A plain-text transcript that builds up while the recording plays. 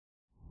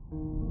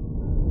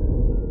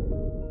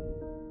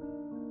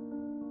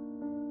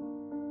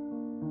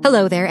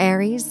Hello there,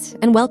 Aries,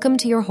 and welcome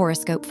to your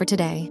horoscope for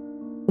today,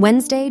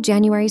 Wednesday,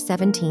 January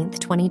 17th,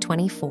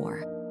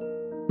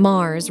 2024.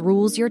 Mars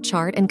rules your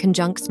chart and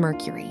conjuncts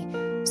Mercury,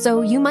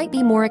 so you might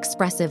be more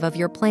expressive of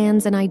your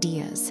plans and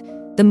ideas.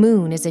 The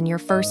moon is in your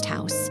first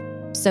house,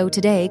 so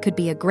today could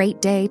be a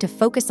great day to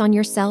focus on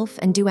yourself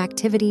and do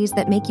activities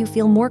that make you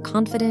feel more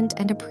confident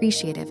and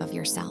appreciative of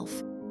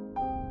yourself.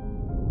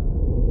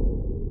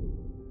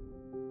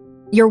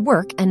 Your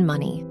work and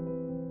money.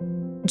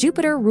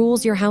 Jupiter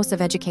rules your house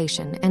of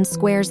education and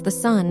squares the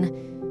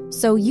sun,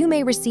 so you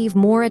may receive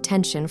more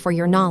attention for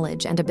your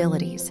knowledge and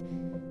abilities.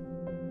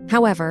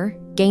 However,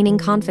 gaining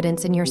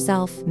confidence in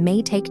yourself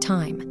may take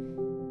time.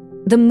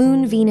 The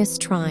Moon-Venus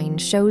trine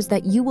shows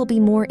that you will be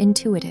more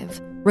intuitive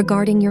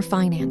regarding your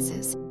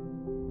finances.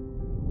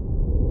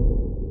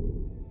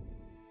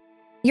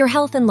 Your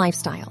health and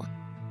lifestyle.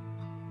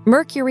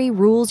 Mercury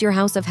rules your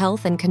house of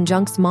health and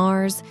conjuncts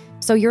Mars,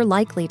 so you're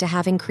likely to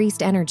have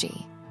increased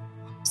energy.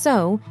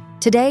 So,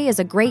 today is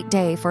a great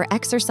day for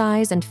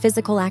exercise and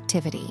physical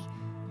activity.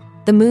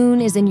 The moon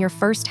is in your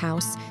first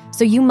house,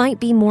 so you might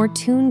be more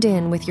tuned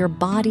in with your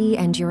body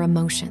and your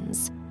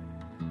emotions.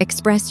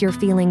 Express your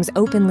feelings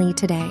openly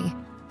today.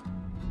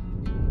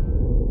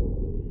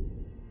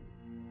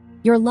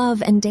 Your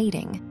love and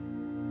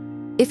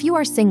dating. If you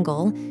are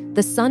single,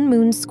 the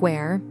sun-moon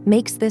square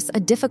makes this a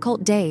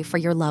difficult day for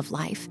your love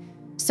life,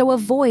 so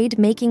avoid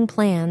making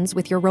plans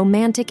with your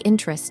romantic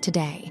interests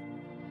today.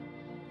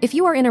 If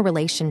you are in a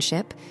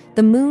relationship,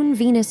 the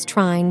Moon-Venus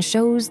trine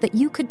shows that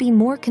you could be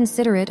more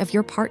considerate of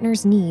your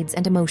partner's needs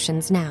and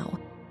emotions now.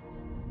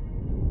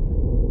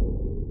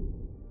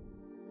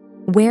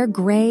 Wear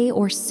gray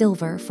or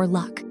silver for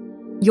luck.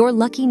 Your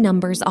lucky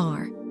numbers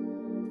are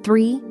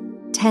 3,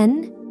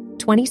 10,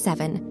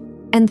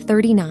 27, and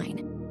 39.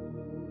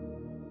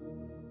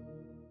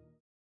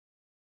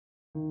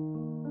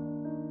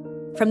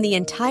 From the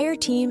entire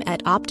team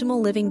at Optimal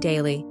Living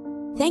Daily,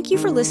 thank you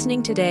for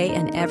listening today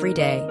and every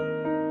day.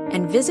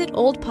 And visit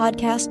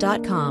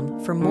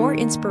oldpodcast.com for more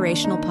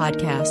inspirational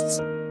podcasts.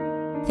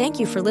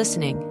 Thank you for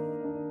listening.